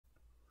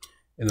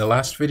In the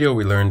last video,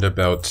 we learned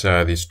about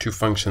these two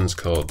functions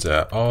called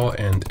all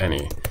and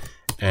any,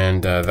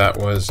 and that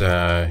was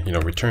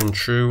return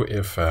true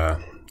if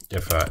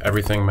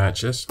everything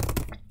matches,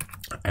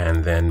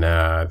 and then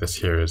this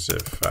here is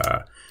if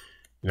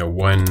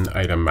one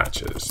item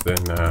matches,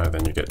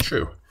 then you get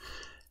true.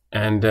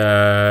 And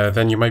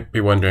then you might be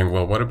wondering,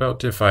 well, what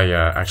about if I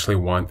actually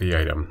want the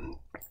item?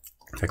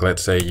 Like,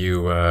 let's say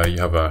you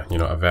have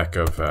a vec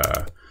of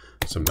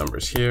some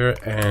numbers here,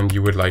 and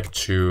you would like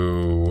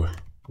to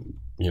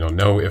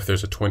know if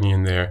there's a 20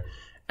 in there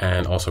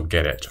and also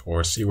get it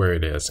or see where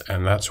it is.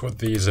 And that's what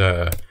these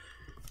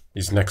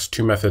next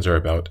two methods are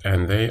about,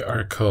 and they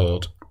are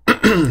called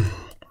let's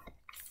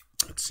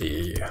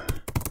see,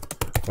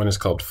 one is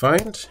called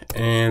find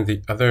and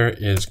the other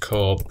is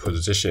called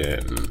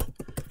position,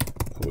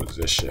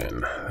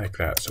 like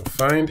that. So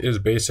find is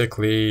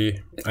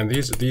basically, and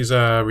these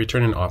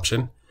return an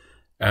option.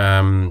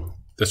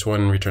 This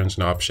one returns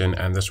an option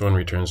and this one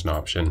returns an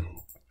option.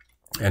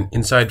 And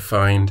inside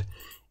find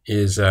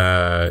is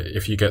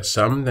if you get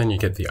some, then you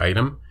get the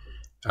item,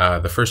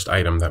 the first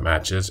item that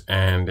matches.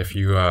 And if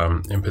you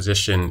in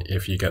position,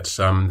 if you get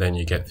some, then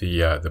you get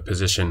the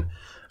position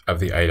of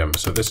the item.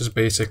 So this is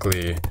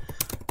basically,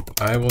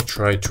 I will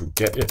try to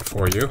get it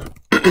for you.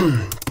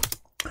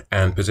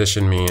 And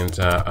position means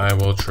I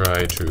will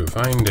try to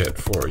find it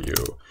for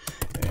you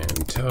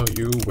and tell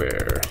you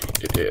where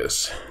it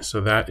is.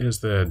 So that is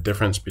the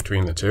difference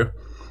between the two.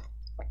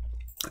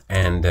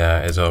 And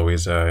as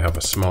always, I have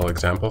a small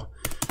example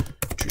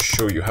to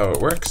show you how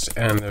it works,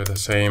 and they're the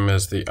same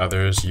as the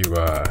others. You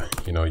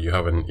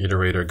have an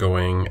iterator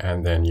going,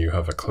 and then you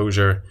have a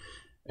closure,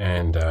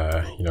 and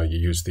you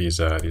use these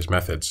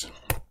methods.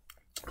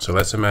 So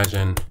let's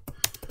imagine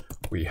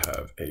we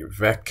have a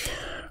vec.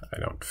 I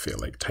don't feel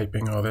like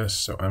typing all this,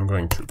 so I'm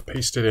going to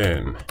paste it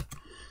in.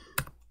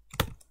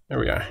 There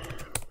we are.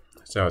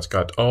 So it's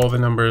got all the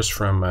numbers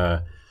from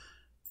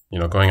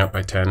going up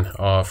by 10,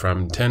 all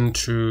from 10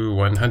 to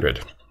 100,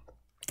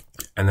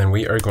 and then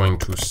we are going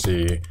to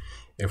see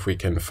if we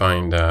can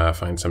find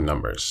some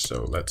numbers.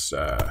 So let's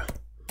say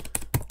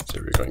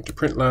we're going to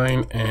print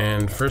line,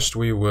 and first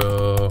we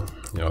will,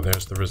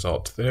 there's the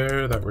result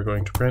there that we're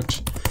going to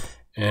print,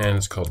 and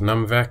it's called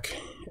numvec,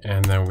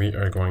 and then we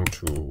are going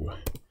to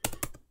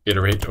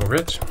iterate over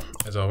it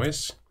as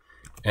always,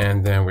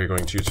 and then we're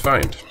going to use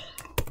find.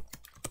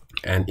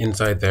 And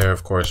inside there,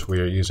 of course, we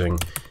are using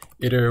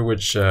iter,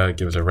 which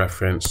gives a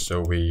reference.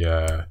 So we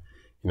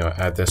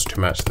add this to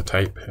match the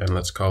type, and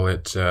let's call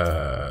it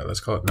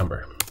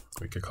number.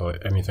 We could call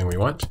it anything we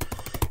want,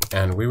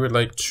 and we would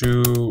like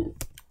to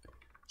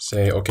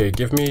say, okay,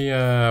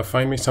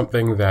 find me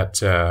something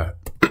that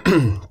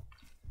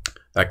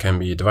that can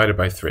be divided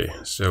by 3.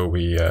 So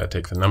we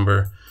take the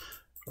number,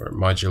 or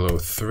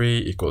modulo 3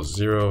 equals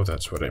 0.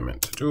 That's what I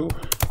meant to do.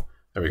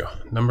 There we go.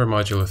 Number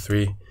modulo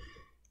 3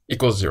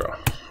 equals 0.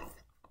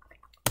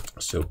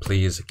 So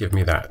please give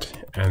me that.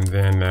 And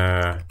then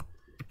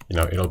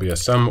it'll be a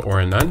sum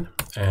or a none.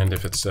 And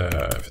if it's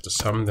a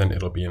sum, then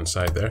it'll be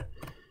inside there.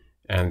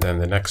 And then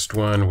the next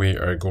one, we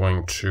are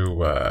going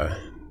to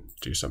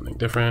do something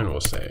different.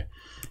 We'll say,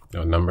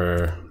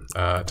 number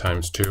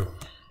times 2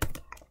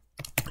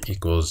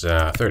 equals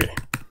 30.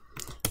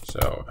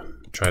 So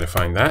try to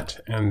find that.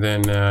 And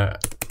then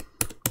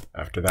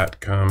after that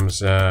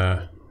comes,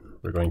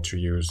 we're going to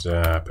use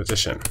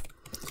position.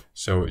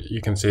 So you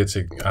can see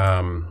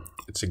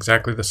it's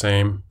exactly the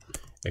same,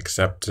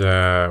 except we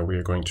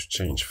are going to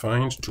change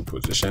find to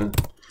position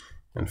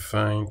and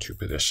find to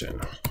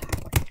position.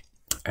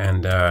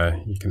 And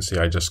you can see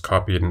I just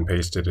copied and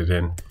pasted it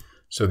in.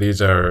 So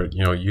these are,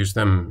 use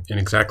them in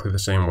exactly the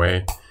same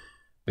way.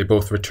 They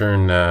both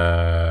return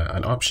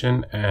an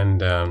option,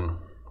 and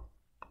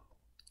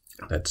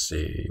let's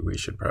see, we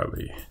should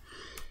probably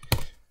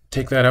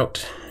take that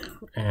out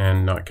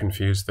and not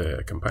confuse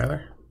the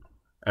compiler.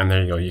 And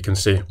there you go, you can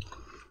see.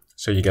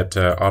 So you get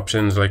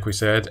options, like we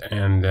said,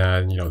 and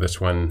this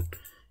one,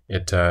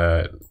 it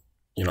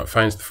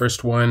finds the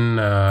first one,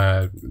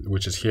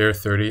 which is here,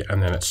 30,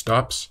 and then it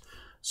stops.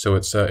 So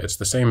it's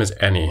the same as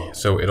any.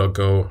 So it'll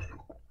go,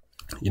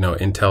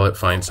 until it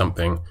finds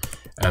something.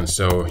 And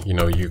so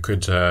you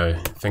could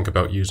think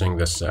about using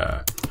this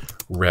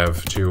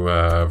rev to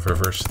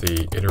reverse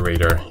the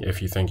iterator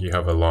if you think you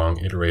have a long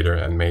iterator,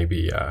 and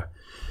maybe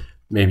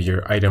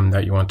your item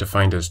that you want to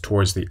find is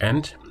towards the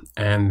end,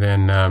 and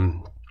then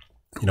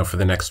for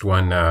the next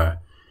one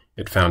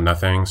it found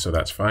nothing, so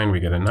that's fine, we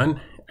get a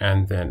none.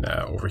 And then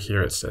over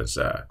here it says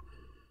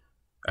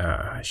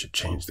I should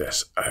change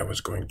this. I was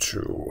going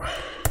to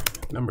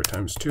number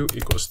times 2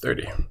 equals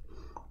 30.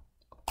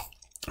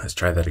 Let's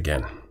try that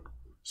again.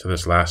 So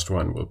this last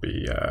one will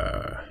be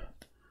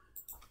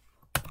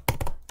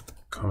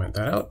comment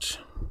that out,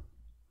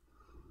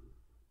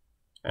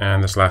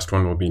 and this last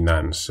one will be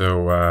none.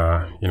 So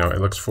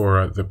it looks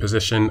for the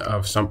position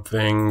of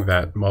something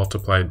that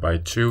multiplied by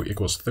 2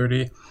 equals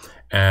 30,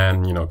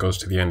 and goes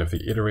to the end of the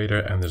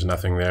iterator, and there's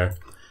nothing there.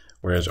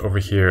 Whereas over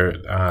here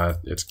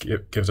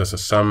it gives us a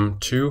sum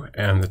 2,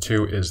 and the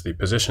 2 is the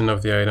position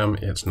of the item,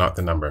 it's not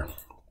the number.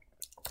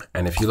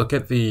 And if you look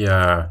at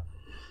the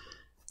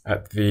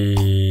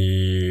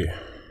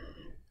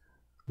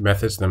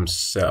methods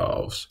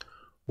themselves,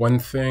 one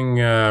thing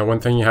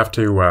you have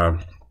to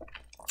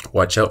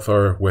watch out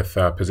for with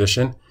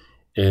position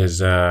is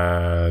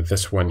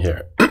this one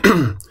here.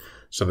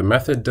 So the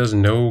method does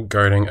no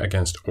guarding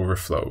against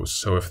overflows.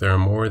 So if there are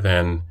more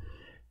than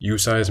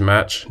usize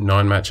match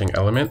non-matching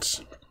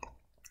elements,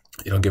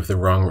 it'll give the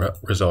wrong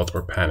result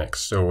or panic.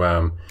 So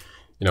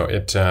you know,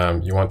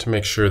 you want to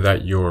make sure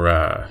that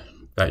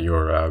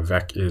your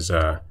vec is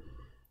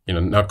you know,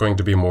 not going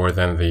to be more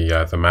than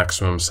the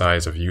maximum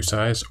size of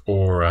usize,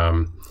 or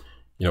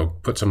you know,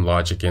 put some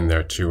logic in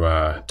there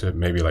to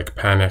maybe like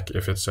panic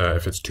if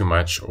it's too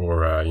much,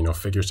 or you know,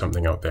 figure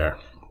something out there.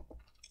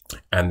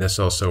 And this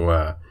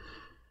also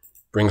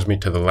brings me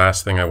to the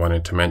last thing I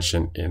wanted to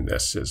mention in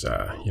this is,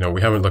 you know,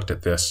 we haven't looked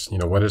at this. You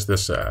know, what is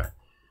this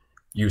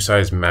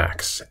usize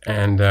max?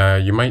 And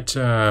you might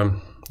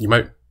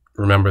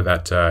remember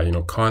that you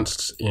know,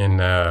 consts in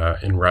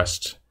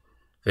Rust,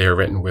 they are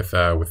written with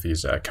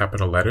these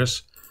capital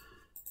letters,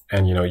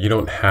 and you know, you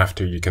don't have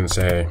to. You can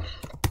say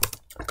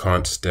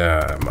const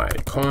my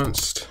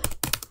const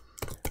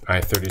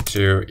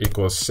i32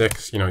 equals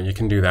 6. You know, you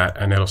can do that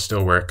and it'll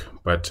still work,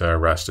 but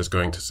Rust is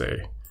going to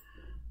say,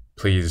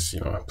 please,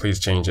 you know,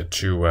 please change it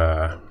to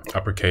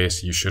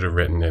uppercase. You should have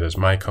written it as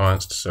my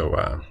const.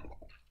 So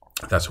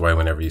that's why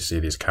whenever you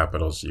see these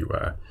capitals,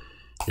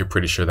 you're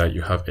pretty sure that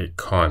you have a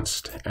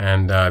const.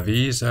 And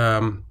these,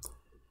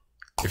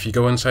 if you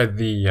go inside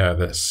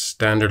the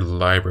standard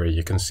library,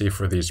 you can see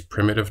for these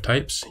primitive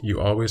types, you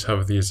always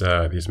have these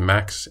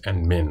max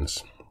and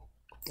mins,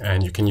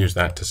 and you can use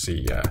that to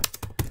see,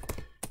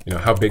 you know,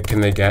 how big can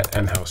they get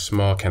and how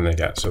small can they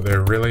get. So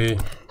they're really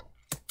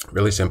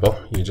simple.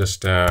 You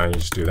just do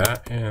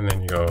that, and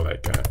then you go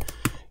like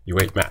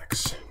u8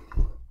 max,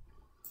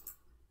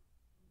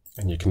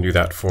 and you can do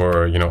that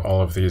for, you know,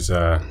 all of these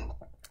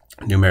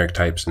numeric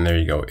types, and there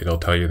you go. It'll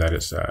tell you that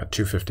it's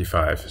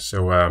 255.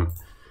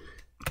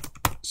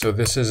 So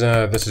this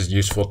is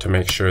useful to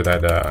make sure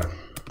that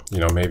you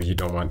know, maybe you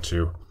don't want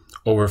to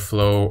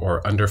overflow or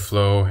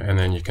underflow, and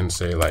then you can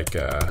say like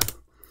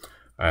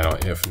I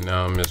don't know, if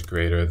num is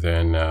greater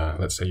than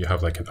let's say you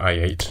have like an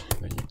i8,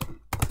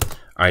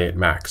 i8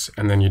 max,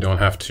 and then you don't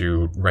have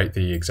to write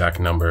the exact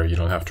number. You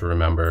don't have to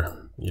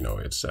remember, you know,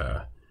 it's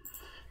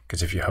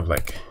because if you have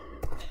like,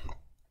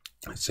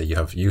 let's say you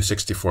have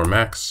u64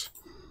 max,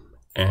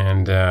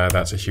 and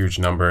that's a huge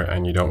number,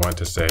 and you don't want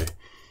to say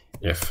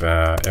if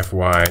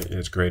y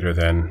is greater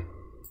than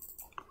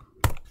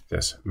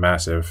this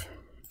massive,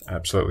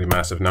 absolutely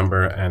massive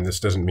number, and this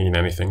doesn't mean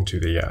anything to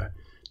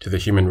the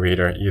human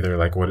reader either.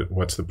 Like,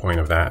 what's the point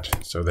of that?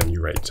 So then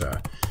you write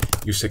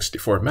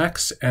u64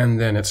 max, and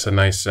then it's a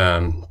nice,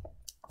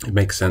 it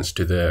makes sense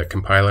to the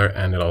compiler,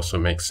 and it also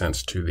makes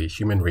sense to the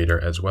human reader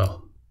as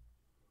well.